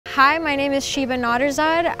Hi, my name is Shiba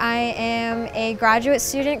Naderzad. I am a graduate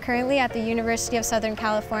student currently at the University of Southern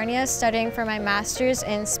California studying for my master's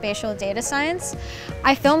in spatial data science.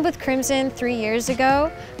 I filmed with Crimson 3 years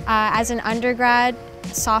ago as an undergrad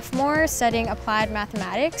sophomore studying applied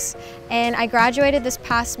mathematics, and I graduated this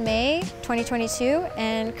past May 2022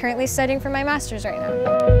 and currently studying for my master's right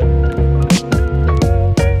now.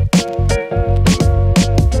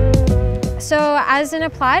 So as an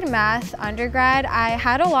applied math undergrad, I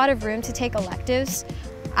had a lot of room to take electives.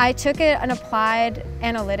 I took an applied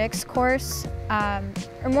analytics course,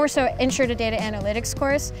 or more so intro to data analytics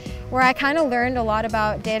course, where I kind of learned a lot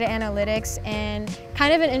about data analytics and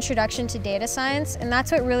kind of an introduction to data science, and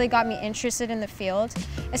that's what really got me interested in the field,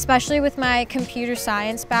 especially with my computer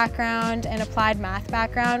science background and applied math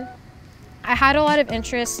background. I had a lot of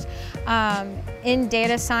interest in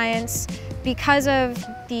data science because of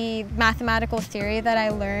the mathematical theory that I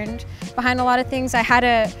learned behind a lot of things. I had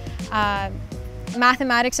a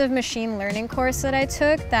mathematics of machine learning course that I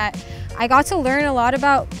took that I got to learn a lot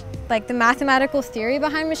about like the mathematical theory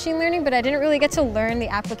behind machine learning, but I didn't really get to learn the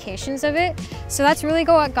applications of it. So that's really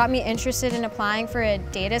what got me interested in applying for a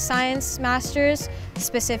data science master's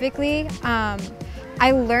specifically. I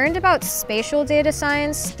learned about spatial data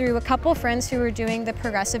science through a couple friends who were doing the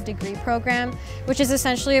progressive degree program, which is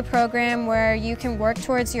essentially a program where you can work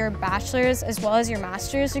towards your bachelor's as well as your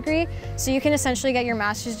master's degree. So you can essentially get your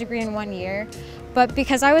master's degree in 1 year. But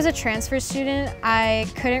because I was a transfer student, I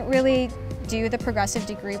couldn't really do the progressive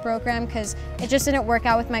degree program because it just didn't work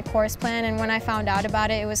out with my course plan, and when I found out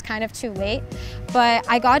about it, it was kind of too late. But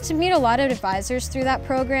I got to meet a lot of advisors through that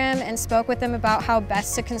program and spoke with them about how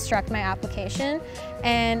best to construct my application,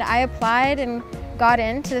 and I applied and got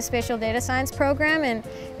into the spatial data science program, and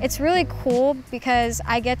it's really cool because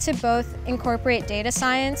I get to both incorporate data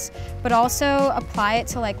science but also apply it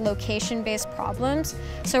to like location-based problems.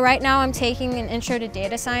 So right now I'm taking an intro to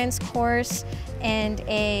data science course and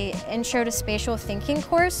a intro to spatial thinking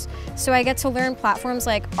course. So I get to learn platforms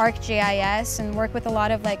like ArcGIS and work with a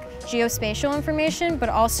lot of like geospatial information, but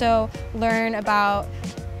also learn about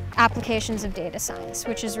applications of data science,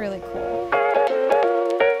 which is really cool.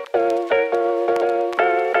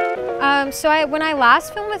 When I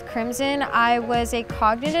last filmed with Crimson, I was a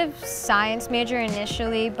cognitive science major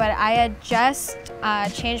initially, but I had just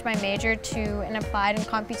changed my major to an applied and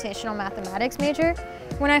computational mathematics major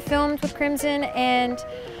when I filmed with Crimson, and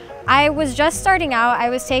I was just starting out. I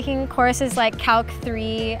was taking courses like Calc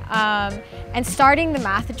 3 and starting the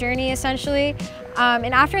math journey essentially.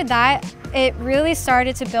 And after that, it really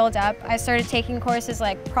started to build up. I started taking courses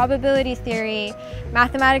like probability theory,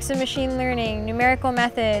 mathematics of machine learning, numerical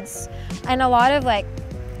methods, and a lot of like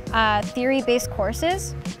theory-based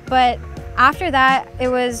courses. But after that, it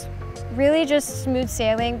was really just smooth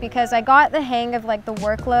sailing because I got the hang of like the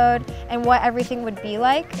workload and what everything would be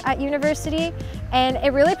like at university, and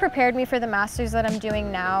it really prepared me for the master's that I'm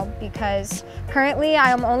doing now, because currently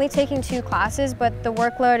I am only taking 2 classes, but the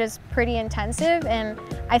workload is pretty intensive, and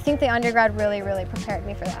I think the undergrad really prepared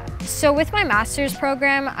me for that. So with my master's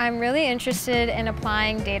program, I'm really interested in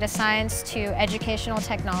applying data science to educational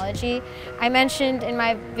technology. I mentioned in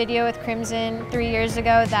my video with Crimson 3 years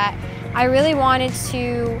ago that I really wanted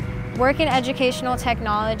to work in educational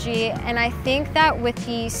technology, and I think that with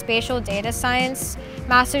the spatial data science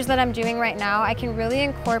master's that I'm doing right now, I can really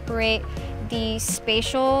incorporate the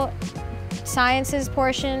spatial sciences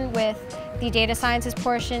portion with the data sciences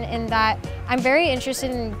portion, in that I'm very interested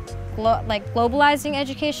in globalizing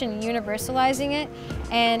education, universalizing it,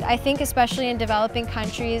 and I think especially in developing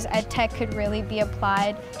countries, EdTech could really be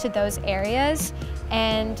applied to those areas,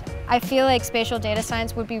 and I feel like spatial data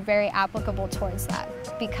science would be very applicable towards that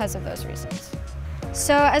because of those reasons.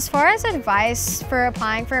 So as far as advice for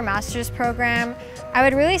applying for a master's program, I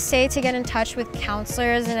would really say to get in touch with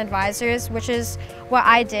counselors and advisors, which is what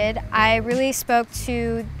I did. I really spoke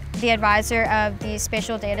to the advisor of the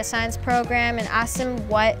spatial data science program and asked him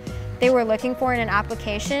what they were looking for in an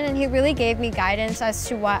application, and he really gave me guidance as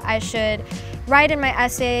to what I should write in my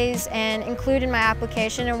essays and include in my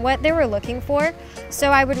application and what they were looking for. So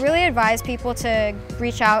I would really advise people to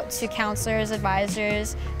reach out to counselors,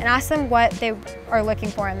 advisors, and ask them what they are looking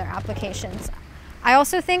for in their applications. I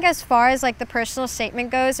also think as far as like the personal statement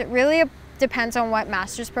goes, it really depends on what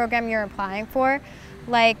master's program you're applying for.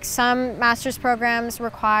 Like some master's programs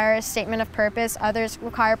require a statement of purpose, others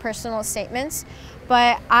require personal statements.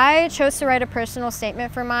 But I chose to write a personal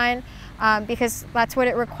statement for mine because that's what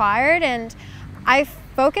it required, and I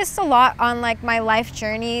focused a lot on like my life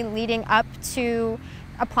journey leading up to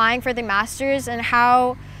applying for the master's and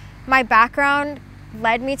how my background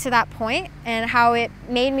led me to that point and how it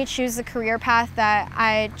made me choose the career path that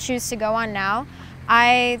I choose to go on now.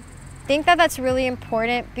 I think that that's really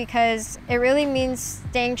important because it really means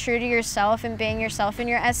staying true to yourself and being yourself in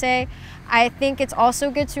your essay. I think it's also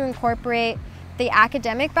good to incorporate the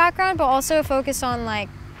academic background, but also focus on like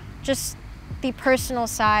just the personal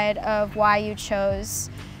side of why you chose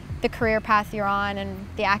the career path you're on and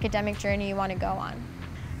the academic journey you want to go on.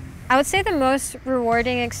 I would say the most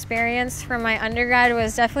rewarding experience from my undergrad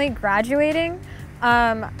was definitely graduating.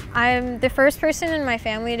 I'm the first person in my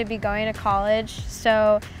family to be going to college,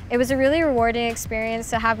 so it was a really rewarding experience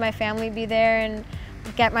to have my family be there and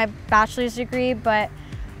get my bachelor's degree, but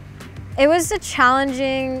it was a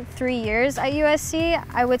challenging 3 years at USC.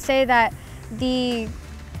 I would say that the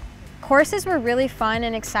courses were really fun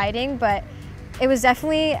and exciting, but it was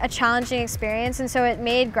definitely a challenging experience, and so it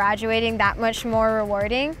made graduating that much more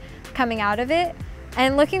rewarding coming out of it.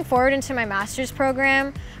 And looking forward into my master's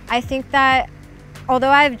program, I think that although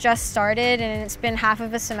I've just started and it's been half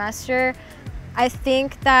of a semester, I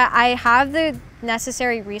think that I have the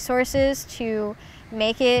necessary resources to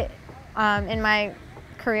make it in my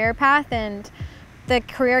career path, and the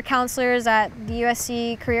career counselors at the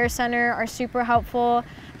USC Career Center are super helpful,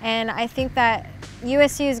 and I think that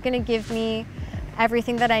USC is going to give me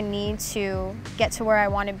everything that I need to get to where I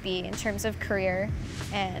want to be in terms of career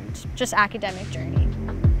and just academic journey.